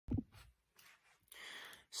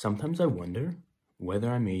Sometimes I wonder whether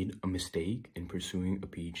I made a mistake in pursuing a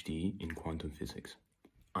PhD in quantum physics.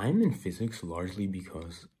 I'm in physics largely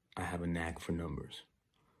because I have a knack for numbers.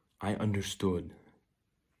 I understood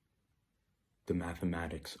the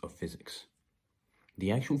mathematics of physics.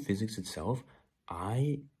 The actual physics itself,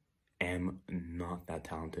 I am not that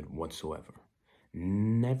talented whatsoever.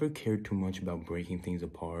 Never cared too much about breaking things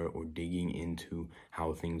apart or digging into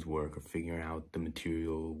how things work or figuring out the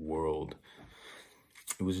material world.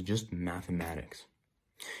 It was just mathematics.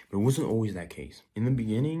 But it wasn't always that case. In the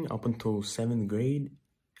beginning, up until 7th grade,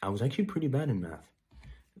 I was actually pretty bad in math.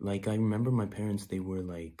 Like, I remember my parents, they were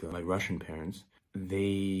like, my Russian parents,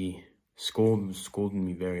 they scolded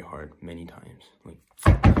me very hard many times. Like,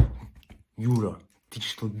 Yura, ты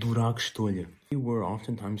что, дурак, что ли? They were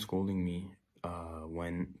oftentimes scolding me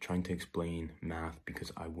when trying to explain math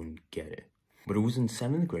because I wouldn't get it. But it was in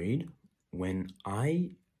 7th grade when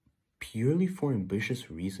I, purely for ambitious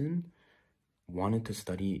reason, wanted to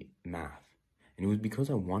study math. And it was because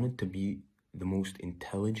I wanted to be the most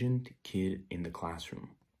intelligent kid in the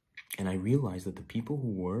classroom. And I realized that the people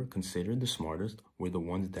who were considered the smartest were the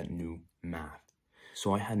ones that knew math.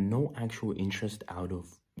 So I had no actual interest out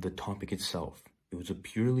of the topic itself. It was a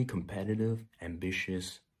purely competitive,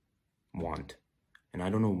 ambitious want. And I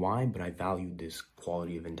don't know why, but I valued this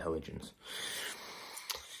quality of intelligence.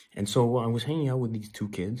 And so I was hanging out with these two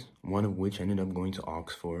kids, one of which ended up going to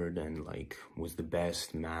Oxford and like was the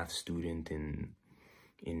best math student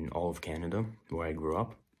in all of Canada, where I grew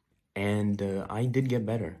up. And I did get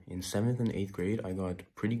better. In 7th and 8th grade, I got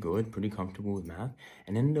pretty good, pretty comfortable with math,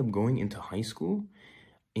 and ended up going into high school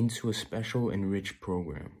into a special enriched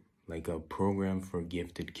program, like a program for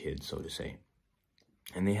gifted kids, so to say.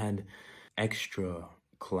 And they had extra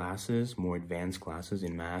classes, more advanced classes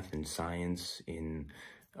in math and science, in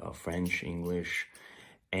French, English,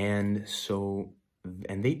 and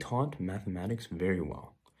they taught mathematics very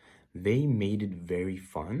well. They made it very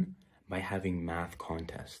fun by having math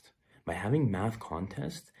contests. By having math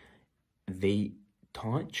contests, they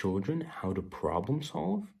taught children how to problem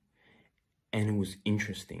solve, and it was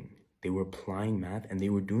interesting. They were applying math, and they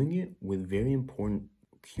were doing it with very important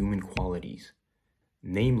human qualities.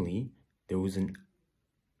 Namely, there was an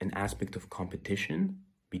aspect of competition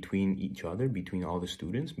between each other, between all the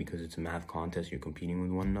students, because it's a math contest, you're competing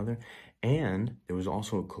with one another. And there was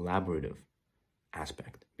also a collaborative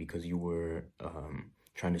aspect, because you were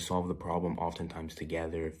trying to solve the problem oftentimes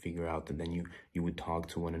together, figure out that then you would talk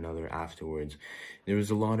to one another afterwards. There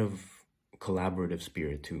was a lot of collaborative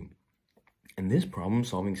spirit too. And this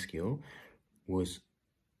problem-solving skill was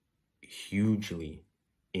hugely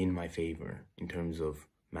in my favor in terms of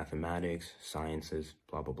mathematics, sciences,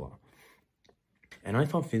 blah, blah, blah. And I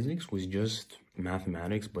thought physics was just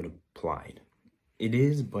mathematics, but applied. It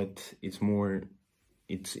is, but it's more,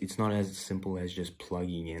 it's not as simple as just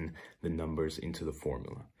plugging in the numbers into the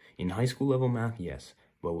formula. In high school level math, yes,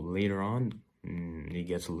 but later on, it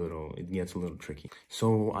gets a little tricky.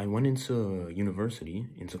 So I went into university,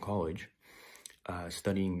 into college,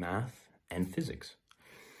 studying math and physics.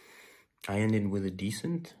 I ended with a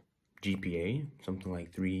decent GPA, something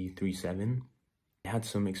like 3.37. I had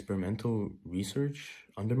some experimental research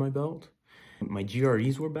under my belt. My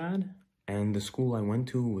GREs were bad, and the school I went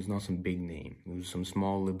to was not some big name. It was some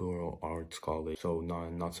small liberal arts college, so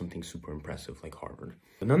not something super impressive like Harvard.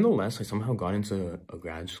 But nonetheless, I somehow got into a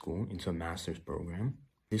grad school, into a master's program.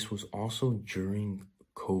 This was also during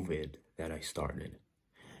COVID that I started,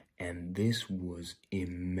 and this was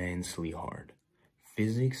immensely hard.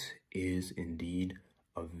 Physics is indeed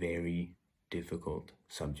a very difficult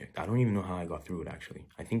subject. I don't even know how I got through it, actually.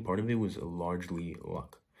 I think part of it was largely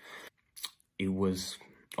luck. It was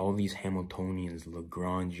all these Hamiltonians,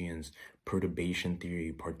 Lagrangians, perturbation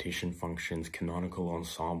theory, partition functions, canonical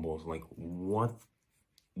ensembles, like what?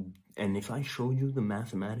 And if I showed you the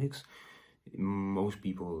mathematics, most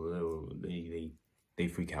people, they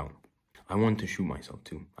freak out. I wanted to shoot myself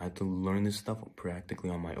too. I had to learn this stuff practically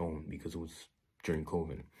on my own because it was during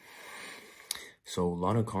COVID. So a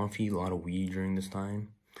lot of coffee, a lot of weed during this time,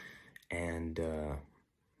 and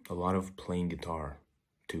a lot of playing guitar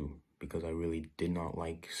too, because I really did not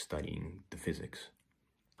like studying the physics.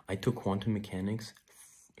 I took quantum mechanics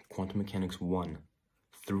 1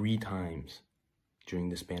 3 times during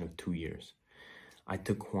the span of 2 years. I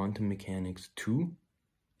took quantum mechanics 2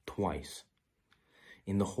 twice.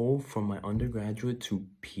 In the whole, from my undergraduate to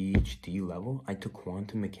PhD level, I took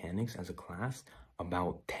quantum mechanics as a class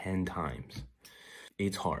about 10 times.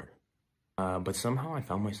 It's hard. But somehow I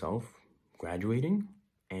found myself graduating,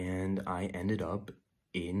 and I ended up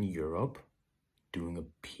in Europe doing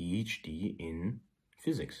a PhD in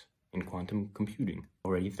physics. in quantum computing,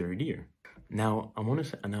 already third year. Now, I want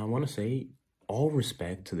to say all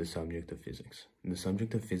respect to the subject of physics. The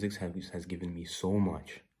subject of physics has given me so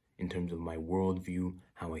much in terms of my worldview,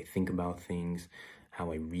 how I think about things,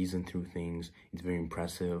 how I reason through things. It's very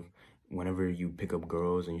impressive. Whenever you pick up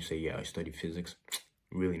girls and you say, yeah, I study physics,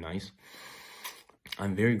 really nice.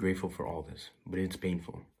 I'm very grateful for all this, but it's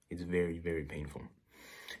painful. It's very, very painful.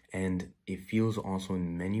 And it feels also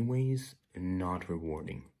in many ways not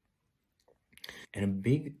rewarding. And a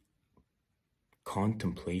big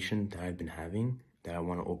contemplation that I've been having that I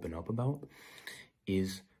want to open up about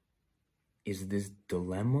is this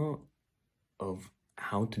dilemma of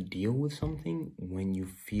how to deal with something when you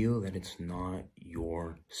feel that it's not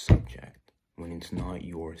your subject, when it's not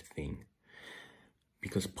your thing.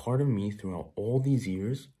 Because part of me throughout all these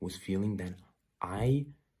years was feeling that I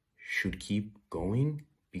should keep going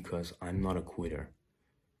because I'm not a quitter.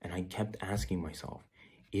 And I kept asking myself,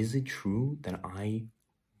 is it true that I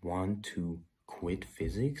want to quit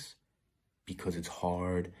physics because it's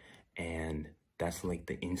hard and that's like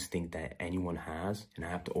the instinct that anyone has and I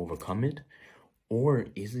have to overcome it? Or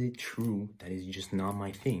is it true that it's just not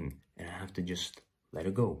my thing and I have to just let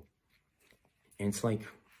it go? And it's like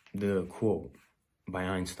the quote by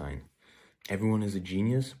Einstein, everyone is a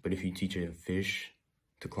genius, but if you teach a fish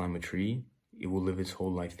to climb a tree, it will live its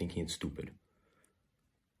whole life thinking it's stupid.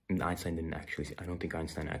 And Einstein didn't actually, I don't think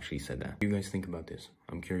Einstein actually said that. What do you guys think about this?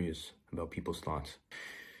 I'm curious about people's thoughts.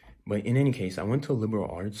 But in any case, I went to a liberal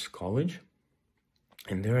arts college,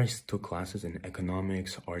 and there I took classes in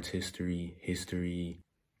economics, arts history,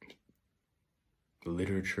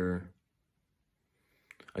 literature.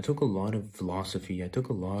 I took a lot of philosophy. I took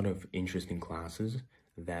a lot of interesting classes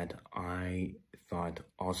that I thought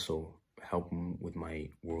also helped with my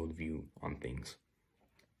worldview on things.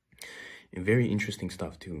 And very interesting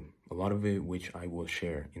stuff too. A lot of it which I will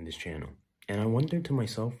share in this channel. And I wondered to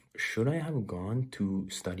myself, should I have gone to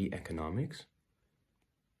study economics?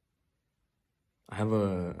 I have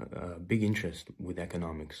a big interest with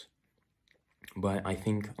economics. But I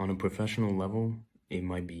think on a professional level, it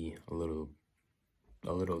might be a little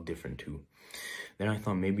different too. Then I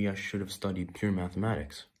thought maybe I should have studied pure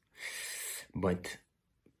mathematics. But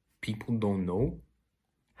people don't know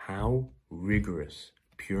how rigorous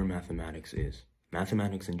pure mathematics is.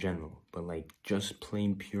 Mathematics in general, but like just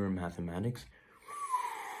plain pure mathematics,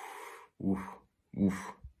 oof.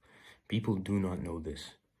 People do not know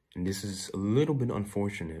this. And this is a little bit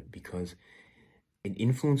unfortunate because it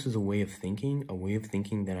influences a way of thinking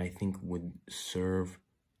that I think would serve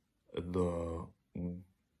the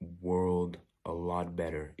world a lot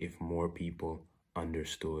better if more people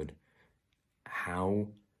understood how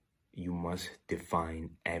you must define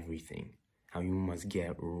everything, how you must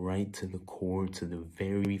get right to the core, to the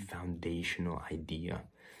very foundational idea,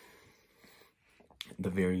 the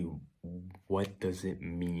very what does it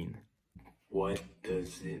mean? What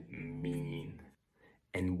does it mean?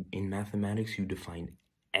 And in mathematics, you define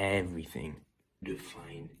everything.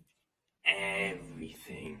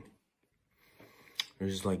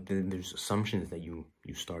 There's like there's assumptions that you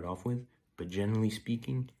start off with, but generally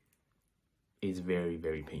speaking, it's very,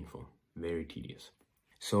 very painful, very tedious.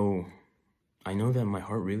 So I know that my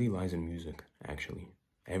heart really lies in music, actually.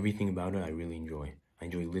 Everything about it I really enjoy. I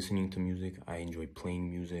enjoy listening to music. I enjoy playing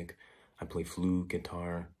music. I play flute,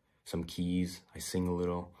 guitar, some keys. I sing a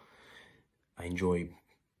little. I enjoy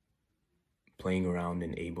playing around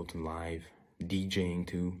in Ableton Live, DJing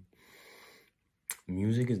too.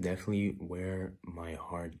 Music is definitely where my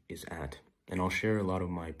heart is at. And I'll share a lot of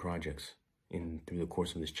my projects through the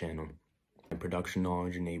course of this channel. My production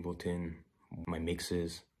knowledge in Ableton, my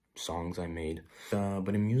mixes, songs I made.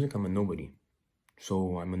 But in music, I'm a nobody.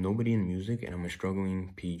 So I'm a nobody in music and I'm a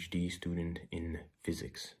struggling PhD student in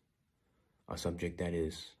physics. A subject that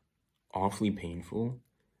is awfully painful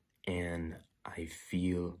and I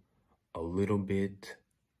feel a little bit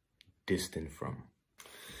distant from.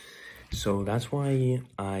 So that's why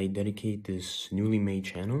I dedicate this newly made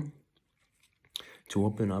channel to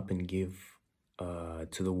open up and give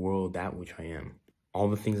to the world that which I am. All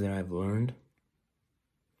the things that I've learned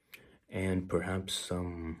and perhaps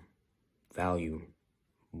some value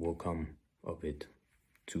will come of it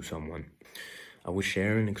to someone. I will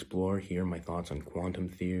share and explore here my thoughts on quantum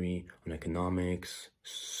theory, on economics,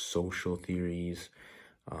 social theories,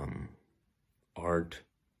 art,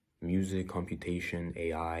 music, computation,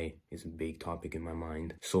 AI is a big topic in my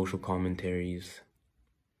mind. Social commentaries.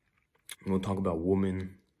 We'll talk about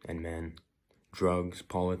women and men, drugs,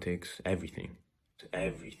 politics, everything.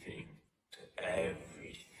 Everything.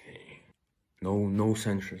 No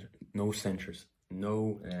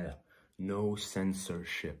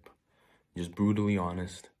censorship. Just brutally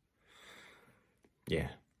honest. Yeah,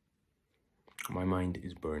 my mind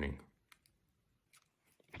is burning.